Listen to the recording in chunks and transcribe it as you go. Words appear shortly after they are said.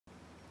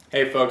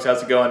Hey folks,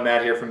 how's it going?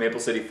 Matt here from Maple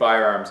City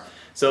Firearms.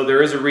 So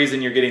there is a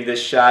reason you're getting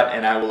this shot,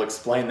 and I will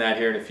explain that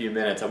here in a few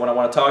minutes. What I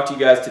want to talk to you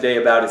guys today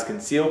about is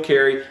concealed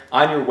carry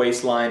on your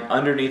waistline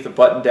underneath a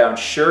button-down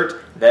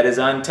shirt that is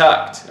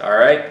untucked, all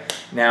right?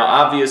 Now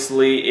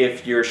obviously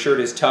if your shirt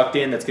is tucked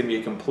in, that's going to be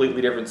a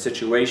completely different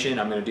situation.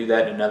 I'm going to do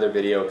that in another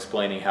video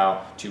explaining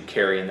how to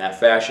carry in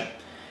that fashion.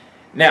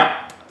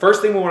 Now,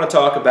 first thing we want to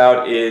talk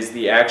about is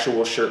the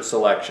actual shirt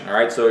selection, all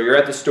right? So you're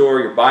at the store,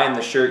 you're buying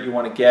the shirt you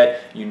want to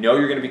get, you know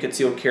you're going to be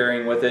concealed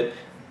carrying with it.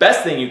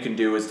 Best thing you can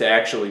do is to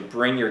actually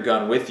bring your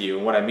gun with you.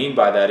 And what I mean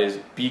by that is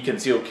be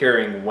concealed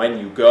carrying when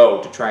you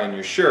go to try on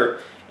your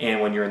shirt,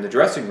 and when you're in the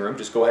dressing room,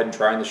 just go ahead and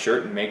try on the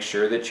shirt and make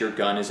sure that your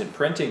gun isn't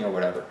printing or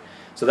whatever.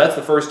 So that's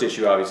the first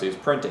issue, obviously, is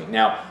printing.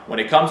 Now, when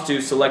it comes to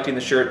selecting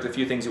the shirt, there's a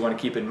few things you want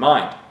to keep in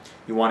mind.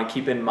 You want to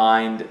keep in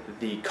mind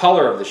the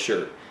color of the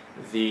shirt,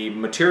 the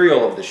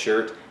material of the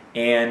shirt,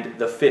 and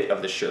the fit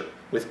of the shirt.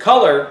 With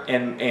color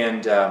and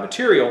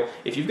material,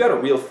 if you've got a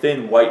real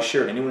thin white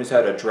shirt, anyone who's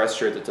had a dress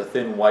shirt that's a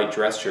thin white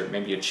dress shirt,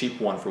 maybe a cheap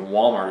one from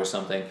Walmart or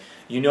something,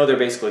 you know they're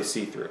basically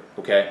see-through,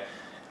 okay?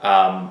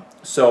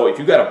 So if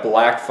you've got a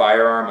black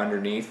firearm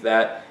underneath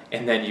that,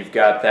 and then you've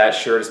got that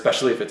shirt,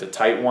 especially if it's a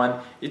tight one,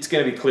 it's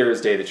going to be clear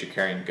as day that you're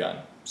carrying a gun.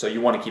 So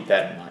you want to keep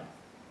that in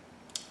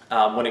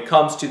mind. When it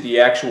comes to the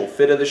actual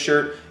fit of the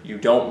shirt, you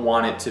don't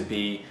want it to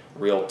be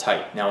real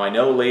tight. Now I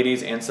know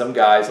ladies and some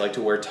guys like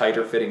to wear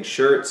tighter fitting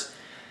shirts,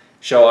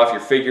 show off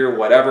your figure,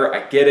 whatever,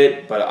 I get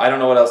it, but I don't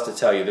know what else to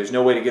tell you. There's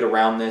no way to get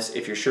around this.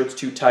 If your shirt's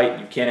too tight and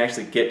you can't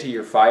actually get to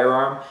your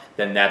firearm,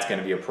 then that's going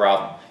to be a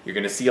problem. You're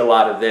going to see a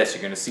lot of this.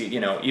 You're going to see,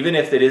 you know, even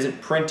if it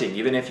isn't printing,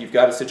 even if you've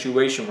got a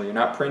situation where you're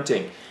not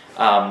printing,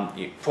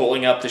 you're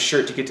pulling up the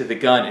shirt to get to the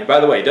gun. And by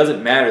the way, it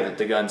doesn't matter that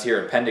the gun's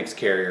here, appendix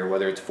carrier,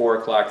 whether it's 4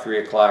 o'clock, 3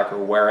 o'clock, or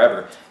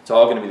wherever. It's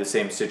all going to be the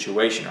same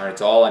situation, all right?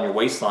 It's all on your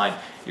waistline.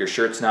 Your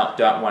shirt's not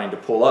wanting to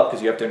pull up,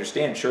 because you have to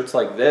understand, shirts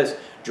like this,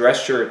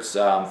 dress shirts,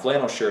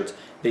 flannel shirts,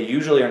 they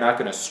usually are not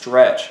going to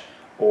stretch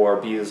or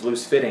be as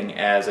loose fitting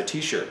as a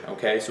t-shirt,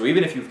 okay? So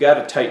even if you've got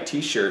a tight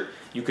t-shirt,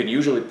 you can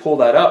usually pull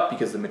that up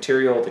because the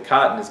material, the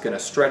cotton, is going to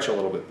stretch a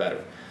little bit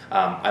better.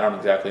 I don't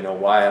exactly know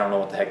why. I don't know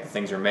what the heck the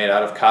things are made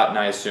out of. Cotton,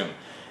 I assume.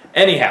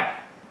 Anyhow,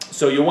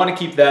 so you'll want to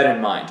keep that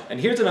in mind. And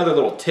here's another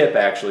little tip,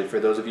 actually, for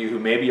those of you who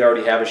maybe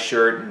already have a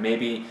shirt and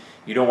maybe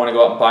you don't want to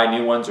go out and buy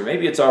new ones, or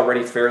maybe it's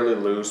already fairly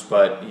loose,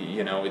 but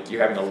you know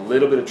you're having a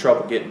little bit of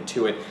trouble getting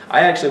to it.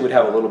 I actually would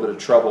have a little bit of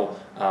trouble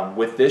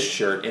with this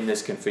shirt in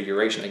this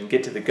configuration. I can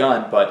get to the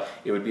gun, but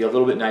it would be a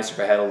little bit nicer if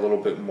I had a little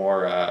bit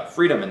more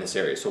freedom in this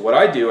area. So what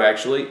I do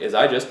actually is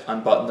I just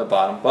unbutton the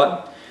bottom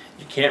button.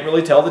 You can't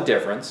really tell the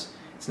difference.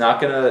 It's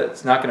not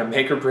gonna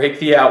make or break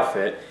the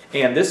outfit,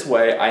 and this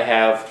way I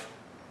have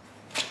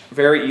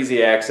very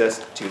easy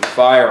access to the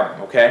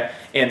firearm, okay?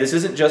 And this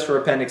isn't just for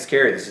appendix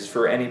carry, this is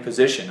for any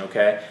position,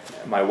 okay?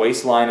 My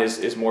waistline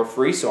is more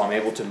free, so I'm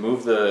able to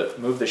move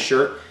the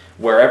shirt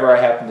wherever I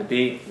happen to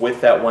be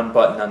with that one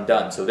button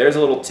undone. So there's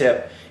a little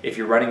tip if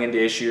you're running into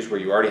issues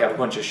where you already have a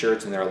bunch of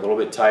shirts and they're a little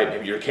bit tight,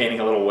 maybe you're gaining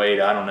a little weight,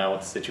 I don't know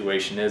what the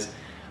situation is,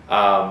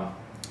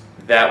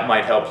 that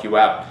might help you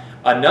out.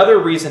 Another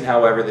reason,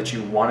 however, that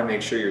you want to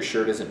make sure your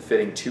shirt isn't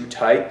fitting too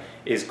tight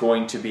is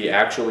going to be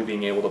actually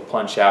being able to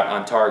punch out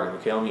on target.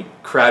 Okay, let me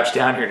crouch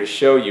down here to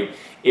show you.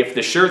 If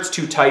the shirt's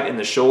too tight in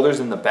the shoulders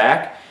and the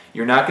back,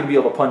 you're not going to be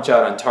able to punch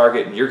out on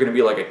target, and you're going to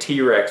be like a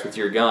T-Rex with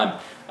your gun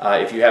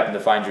if you happen to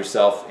find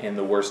yourself in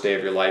the worst day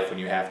of your life when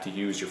you have to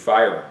use your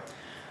firearm.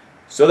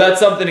 So that's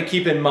something to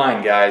keep in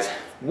mind, guys.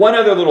 One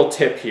other little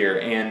tip here,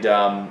 and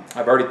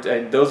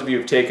those of you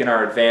who've taken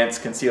our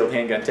advanced concealed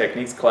handgun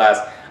techniques class,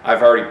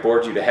 I've already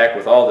bored you to heck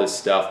with all this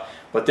stuff,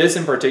 but this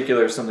in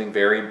particular is something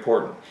very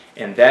important,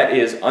 and that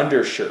is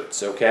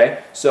undershirts,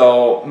 okay?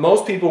 So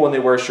most people, when they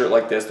wear a shirt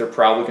like this, they're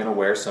probably going to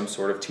wear some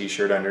sort of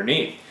t-shirt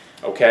underneath,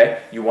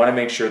 okay? You want to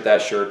make sure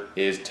that shirt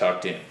is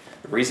tucked in.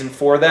 The reason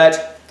for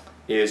that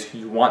is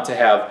you want to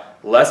have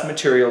less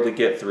material to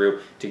get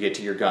through to get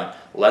to your gun,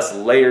 less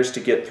layers to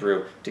get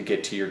through to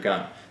get to your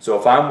gun. So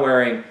if I'm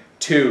wearing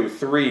 2,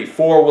 3,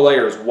 4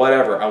 layers,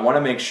 whatever, I want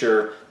to make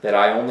sure that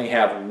I only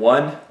have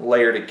one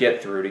layer to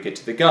get through to get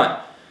to the gun.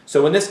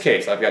 So in this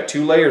case, I've got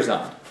 2 layers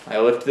on. I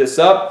lift this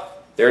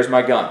up, there's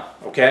my gun,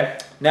 okay?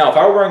 Now, if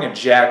I were wearing a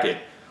jacket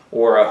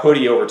or a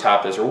hoodie over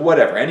top this or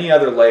whatever, any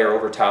other layer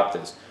over top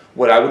this,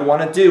 what I would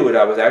want to do is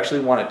I would actually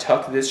want to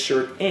tuck this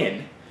shirt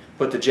in,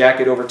 put the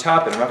jacket over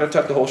top it. I'm not going to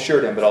tuck the whole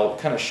shirt in, but I'll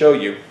kind of show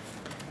you.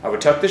 I would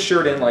tuck the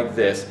shirt in like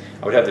this.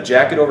 I would have the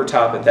jacket over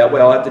top it. That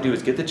way all I have to do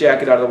is get the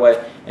jacket out of the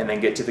way and then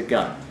get to the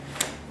gun.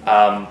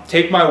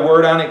 Take my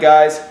word on it,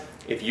 guys.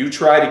 If you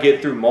try to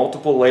get through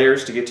multiple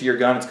layers to get to your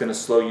gun, it's going to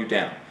slow you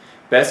down.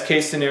 Best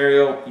case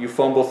scenario, you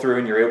fumble through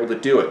and you're able to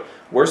do it.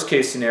 Worst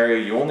case scenario,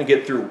 you only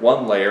get through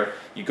one layer.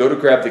 You go to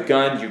grab the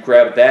gun, you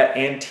grab that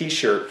and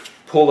t-shirt,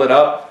 pull it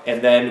up,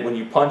 and then when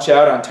you punch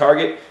out on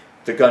target,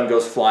 the gun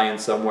goes flying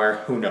somewhere.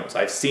 Who knows?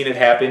 I've seen it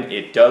happen.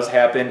 It does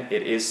happen.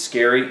 It is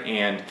scary,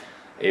 and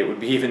it would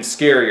be even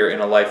scarier in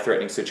a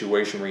life-threatening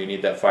situation where you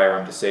need that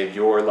firearm to save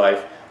your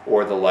life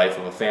or the life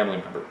of a family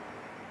member.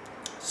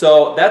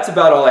 So that's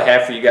about all I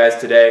have for you guys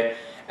today.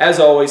 As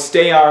always,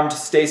 stay armed,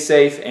 stay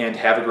safe, and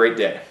have a great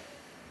day.